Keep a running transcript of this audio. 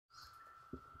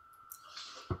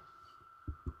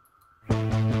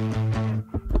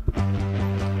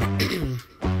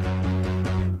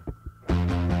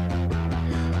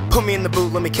Put me in the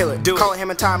boot, let me kill it. Call it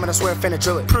hammer time and I swear I'm finna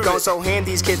drill it. Going so hand,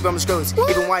 these kids bum screws.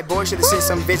 Even white boys should assist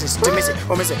some visits to miss it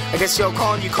or miss it. I guess you're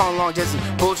calling, you calling long distance.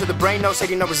 Bull to the brain, no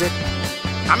city, no resist.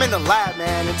 I'm in the lab,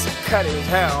 man. It's cutty as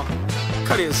hell.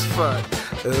 Cutty as fuck.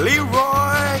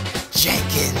 Leroy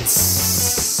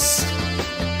Jenkins.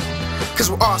 Cause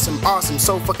we're awesome, awesome,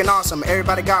 so fucking awesome.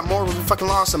 Everybody got morals, we fucking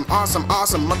awesome, awesome,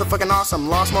 awesome, motherfucking awesome.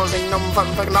 Lost morals and you know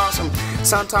I'm fucking awesome.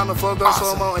 Sometime the flow goes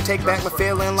slow-mo and take back my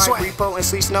feeling like repo and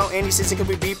sleep snow. Any season can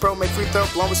be pro, make free throw,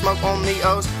 blown with smoke on the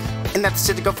O's. And that's the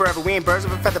shit to go forever. We ain't birds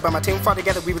of a feather, but my team fought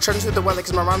together. We were turning through the weather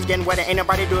cause my rhymes getting wetter. Ain't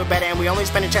nobody do it better, and we only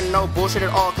spend a channel, no bullshit at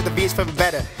all cause the V is for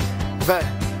better.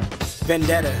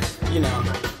 Vendetta, you know.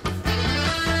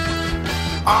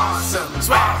 Awesome,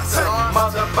 awesome,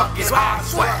 motherfucking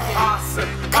awesome, awesome,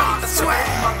 swag,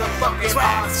 motherfucking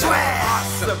awesome,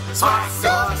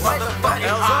 awesome,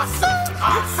 motherfucking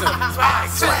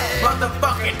awesome,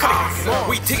 motherfucking awesome.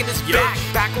 We taking this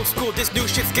back old school. This new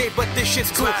shit's gay, but this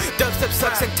shit's cool. Dubstep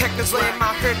sucks and techno's lame.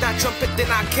 I heard that trumpet, then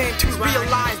I came to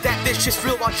realize that this shit's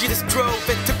real. While Jesus drove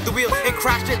and took the wheel and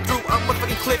crashed it through a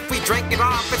motherfucking cliff. We drank it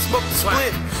off and smoked the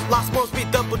split. Lost most, we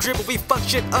double dribble. We fuck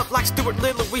shit up like Stuart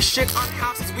Little. We shit on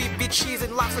houses, we beat cheese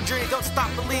and lost our journey. Don't stop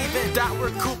believing that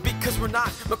we're cool because we're not.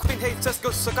 McQueen hates us,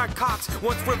 go suck our cocks.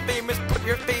 Once we're famous, put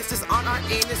your faces on our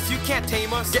anus. You can't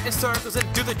tame us. Get in circles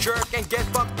and do the jerk and get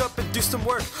fucked up and do some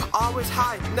work. Always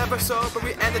high, never sober.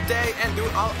 We end the day and do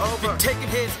it all over. Taking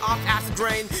hits off acid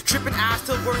rain, tripping ass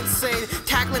till we're insane.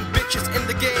 Tackling bitches in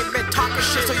the game and talking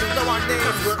shit so you know our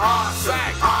names. We're awesome,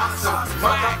 awesome,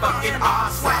 motherfucking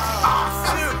awesome,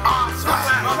 awesome, awesome,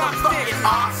 motherfucking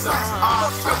awesome,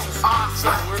 awesome,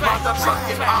 awesome,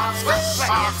 motherfucking awesome,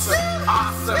 awesome,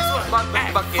 awesome,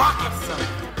 motherfucking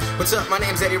awesome. What's up, my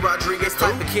name's Eddie Rodriguez,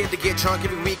 type of kid to get drunk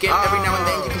every weekend. Every now and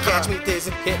then you can catch me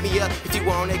dissing. Hit me up if you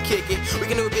wanna kick it. We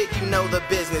can do it big, you know the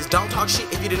business. Don't talk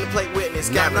shit if you didn't play witness.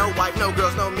 Got no wife, no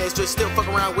girls, no mistress. Still fuck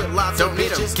around with lots of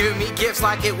bitches. Giving me gifts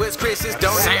like it was Christmas.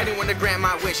 Don't have anyone to grant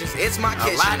my wishes. It's my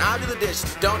kitchen, I'll do the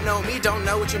dishes. Don't know me, don't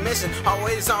know what you're missing.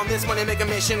 Always on this money, make a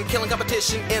mission. Killing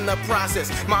competition in the process.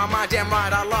 My damn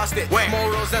right, I lost it.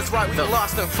 Morals, that's right, we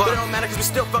lost them. But it don't matter cause we're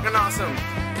still fucking awesome.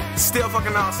 Still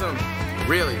fucking awesome.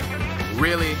 Really,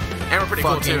 and we're pretty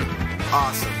cool too.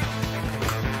 Awesome.